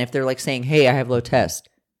they're like saying, hey, I have low test.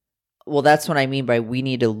 Well, that's what I mean by we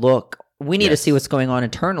need to see what's going on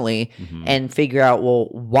internally and figure out, well,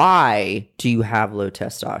 why do you have low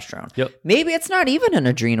testosterone? Yep. Maybe it's not even an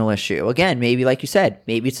adrenal issue. Again, maybe like you said,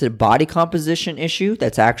 maybe it's a body composition issue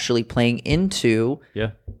that's actually playing into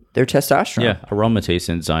their testosterone. Yeah, aromatase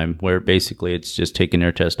enzyme, where basically it's just taking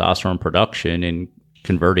their testosterone production and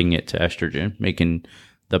converting it to estrogen, making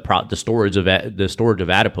the storage of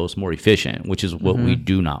adipose more efficient, which is what we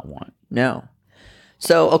do not want. No.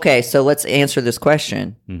 So let's answer this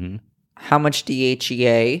question. How much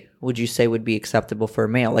DHEA would you say would be acceptable for a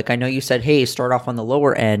male? Like, I know you said, hey, start off on the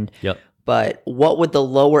lower end. Yep. But what would the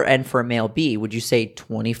lower end for a male be? Would you say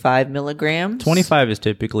 25 milligrams? 25 is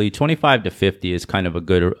typically 25 to 50 is kind of a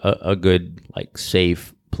good like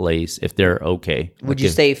safe place if they're okay. Would you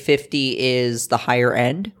say 50 is the higher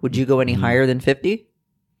end? Would you go any higher than 50?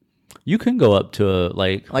 You can go up to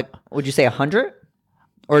like would you say 100?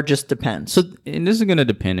 Or it just depends? So, and this is going to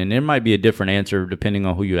depend, and there might be a different answer depending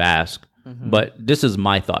on who you ask. But this is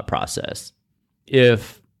my thought process.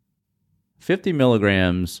 If 50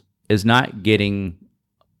 milligrams is not getting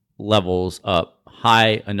levels up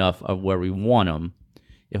high enough of where we want them,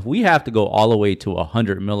 if we have to go all the way to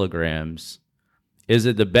 100 milligrams, is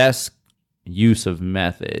it the best use of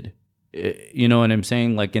method? You know what I'm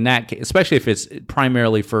saying? Like in that case, especially if it's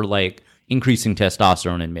primarily for like increasing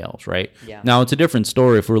testosterone in males, right? Yeah. Now it's a different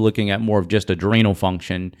story if we're looking at more of just adrenal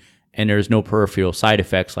function and there's no peripheral side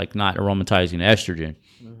effects like not aromatizing estrogen.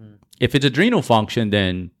 Mm-hmm. If it's adrenal function,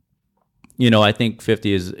 then I think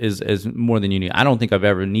 50 is more than you need. I don't think I've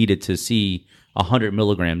ever needed to see 100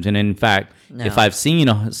 milligrams. And in fact, if I've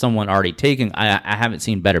seen someone already taking, I haven't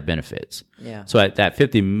seen better benefits. Yeah. So at that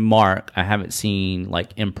 50 mark, I haven't seen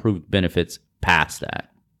like improved benefits past that.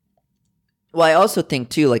 Well, I also think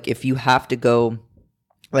too, like if you have to go,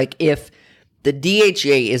 like if the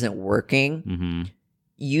DHEA isn't working, mm-hmm.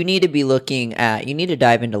 you need to be looking at, you need to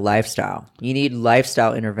dive into lifestyle. You need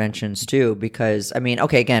lifestyle interventions too, because I mean,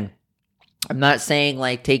 okay, again, I'm not saying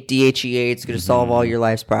like take DHEA, it's going to solve all your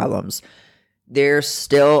life's problems. There's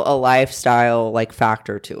still a lifestyle like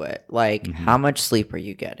factor to it. Like how much sleep are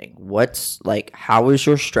you getting? What's like, how is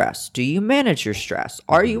your stress? Do you manage your stress?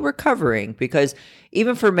 Are you recovering? Because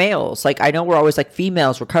even for males, like I know we're always like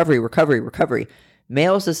females, recovery.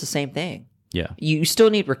 Males is the same thing. Yeah. You still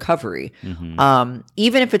need recovery. Even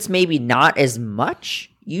if it's maybe not as much,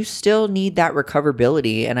 you still need that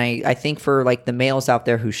recoverability. And I think for like the males out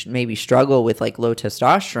there who maybe struggle with like low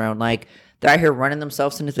testosterone, like they're out here running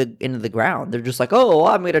themselves into the ground. They're just like, oh, well,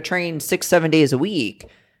 I'm going to train 6-7 days a week.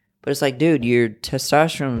 But it's like, dude, your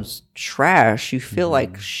testosterone's trash. You feel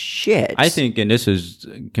like shit. I think, and this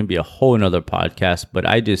can be a whole nother podcast, but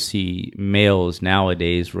I just see males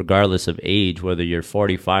nowadays, regardless of age, whether you're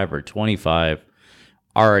 45 or 25,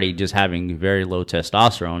 already just having very low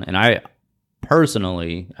testosterone. And I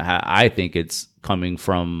personally, I think it's coming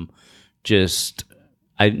from just,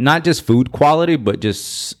 not just food quality, but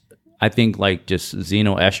just, I think like just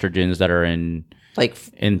xenoestrogens that are in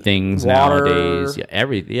things water, nowadays.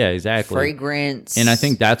 Yeah, exactly. Fragrance. And I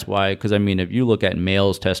think that's why, because I mean, if you look at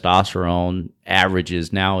males' testosterone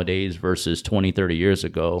averages nowadays versus 20, 30 years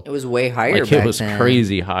ago, it was way higher. Like it was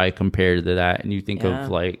crazy high compared to that. And you think of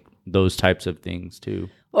like those types of things too.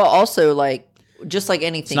 Well, also like, just like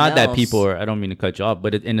anything it's not else. That people are, I don't mean to cut you off,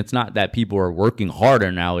 but it's not that people are working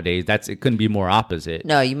harder nowadays. It couldn't be more opposite.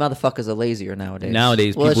 No, you motherfuckers are lazier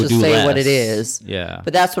nowadays. People let's just do say less. what it is. Yeah.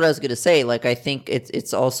 But that's what I was going to say. Like, I think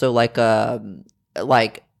it's also like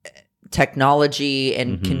technology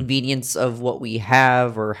and convenience of what we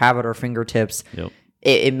have or have at our fingertips. Yep.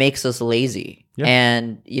 It makes us lazy. Yeah.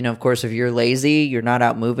 And, of course, if you're lazy, you're not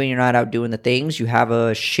out moving, you're not out doing the things, you have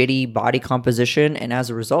a shitty body composition. And as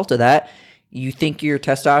a result of that, you think your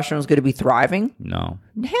testosterone is going to be thriving? No.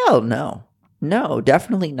 Hell no. No,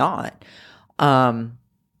 definitely not. But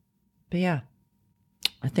yeah,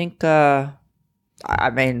 I think, I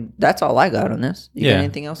mean, that's all I got on this. You got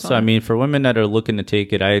anything else on So, I mean, for women that are looking to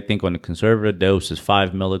take it, I think on the conservative dose is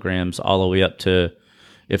 5 milligrams all the way up to,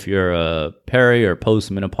 if you're a peri or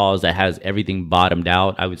postmenopause that has everything bottomed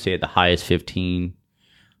out, I would say at the highest 15.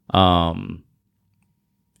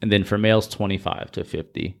 And then for males, 25 to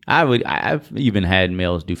 50. I've even had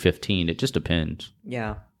males do 15. It just depends.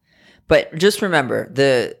 Yeah. But just remember,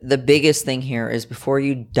 the biggest thing here is before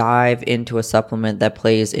you dive into a supplement that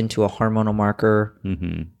plays into a hormonal marker,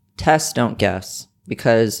 test, don't guess.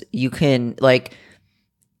 Because you can, like,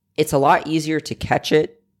 it's a lot easier to catch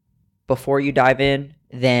it before you dive in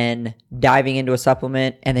than diving into a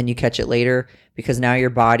supplement and then you catch it later, because now your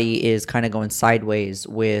body is kind of going sideways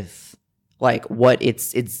with like what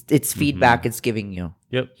its feedback it's giving you.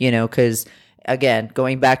 Yep. Because again,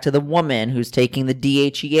 going back to the woman who's taking the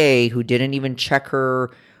DHEA, who didn't even check her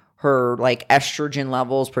like estrogen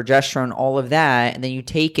levels, progesterone, all of that, and then you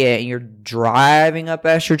take it and you're driving up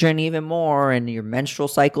estrogen even more, and your menstrual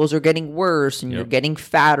cycles are getting worse, and you're getting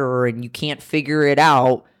fatter, and you can't figure it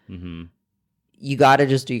out. You got to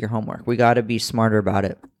just do your homework. We got to be smarter about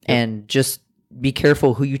it, and just be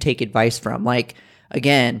careful who you take advice from. Like,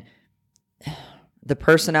 again, the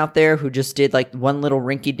person out there who just did like one little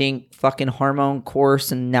rinky-dink fucking hormone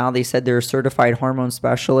course and now they said they're a certified hormone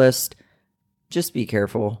specialist, just be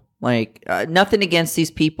careful. Like, nothing against these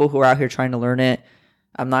people who are out here trying to learn it.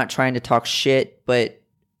 I'm not trying to talk shit, but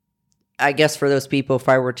I guess for those people, if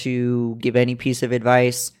I were to give any piece of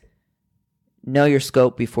advice, know your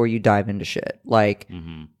scope before you dive into shit. Like,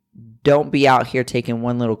 don't be out here taking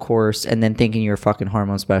one little course and then thinking you're a fucking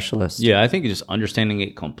hormone specialist. Yeah, I think just understanding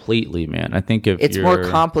it completely, man. I think if it's more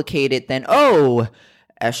complicated than,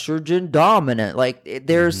 estrogen dominant. Like,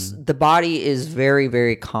 there's the body is very,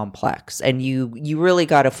 very complex, and you really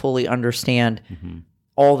got to fully understand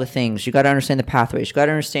all the things. You got to understand the pathways. You got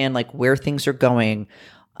to understand like where things are going.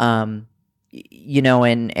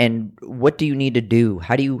 and what do you need to do?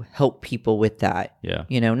 How do you help people with that? Yeah.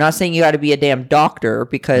 Not saying you got to be a damn doctor,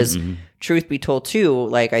 because truth be told too,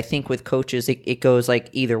 like I think with coaches, it goes like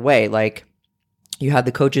either way. Like you have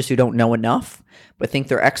the coaches who don't know enough, but think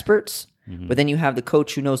they're experts. But then you have the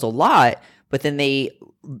coach who knows a lot, but then they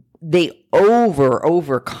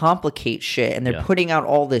over complicate shit, and they're putting out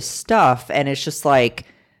all this stuff, and it's just like,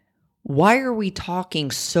 why are we talking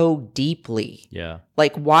so deeply? Yeah.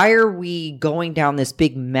 Like, why are we going down this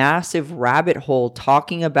big, massive rabbit hole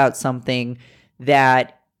talking about something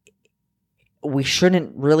that we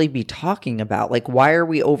shouldn't really be talking about? Like, why are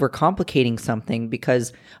we overcomplicating something?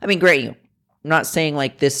 Because, I mean, great. I'm not saying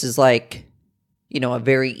like this is like, a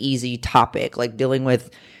very easy topic. Like dealing with,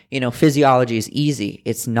 physiology is easy.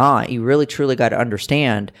 It's not. You really, truly got to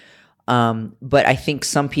understand. But I think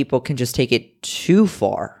some people can just take it too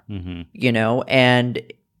far, and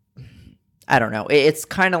I don't know. It's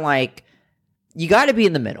kind of like you got to be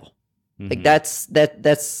in the middle. Like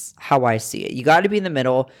that's how I see it. You got to be in the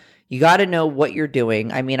middle. You got to know what you're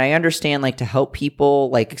doing. I mean, I understand like to help people,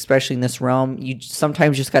 like especially in this realm, you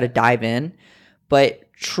sometimes just got to dive in, but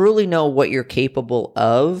truly know what you're capable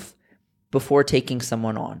of before taking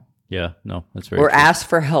someone on. Yeah, no, that's very or true. Ask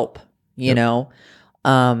for help, you know.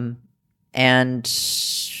 And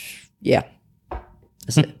yeah,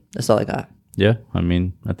 that's it. That's all I got. Yeah, I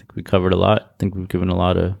mean, I think we covered a lot. I think we've given a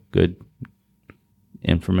lot of good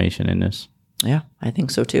information in this. Yeah, I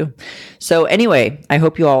think so too. So anyway, I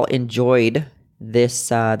hope you all enjoyed this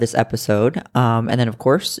this episode. And then, of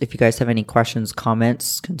course, if you guys have any questions,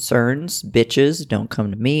 comments, concerns, bitches, don't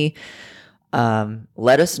come to me.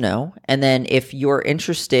 Let us know. And then if you're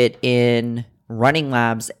interested in running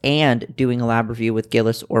labs and doing a lab review with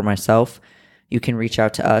Gillis or myself, you can reach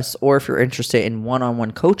out to us. Or if you're interested in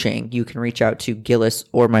one-on-one coaching, you can reach out to Gillis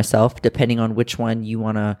or myself, depending on which one you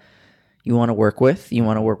wanna work with. You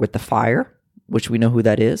want to work with the fire, which we know who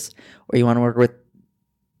that is, or you want to work with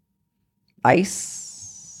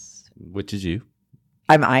ice, which is you.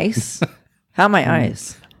 I'm ice. How am I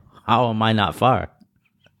ice? How am I not fire?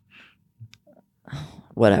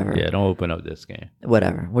 Whatever. Yeah, don't open up this game.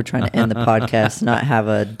 Whatever. We're trying to end the podcast, not have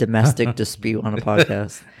a domestic dispute on a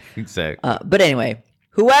podcast. Exactly. But anyway,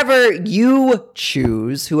 whoever you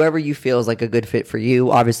choose, whoever you feel is like a good fit for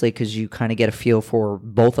you, obviously, because you kind of get a feel for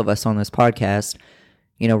both of us on this podcast,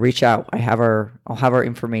 reach out. I'll have our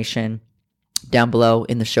information down below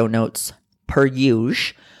in the show notes per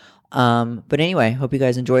usual. But anyway, hope you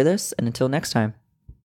guys enjoy this, and until next time.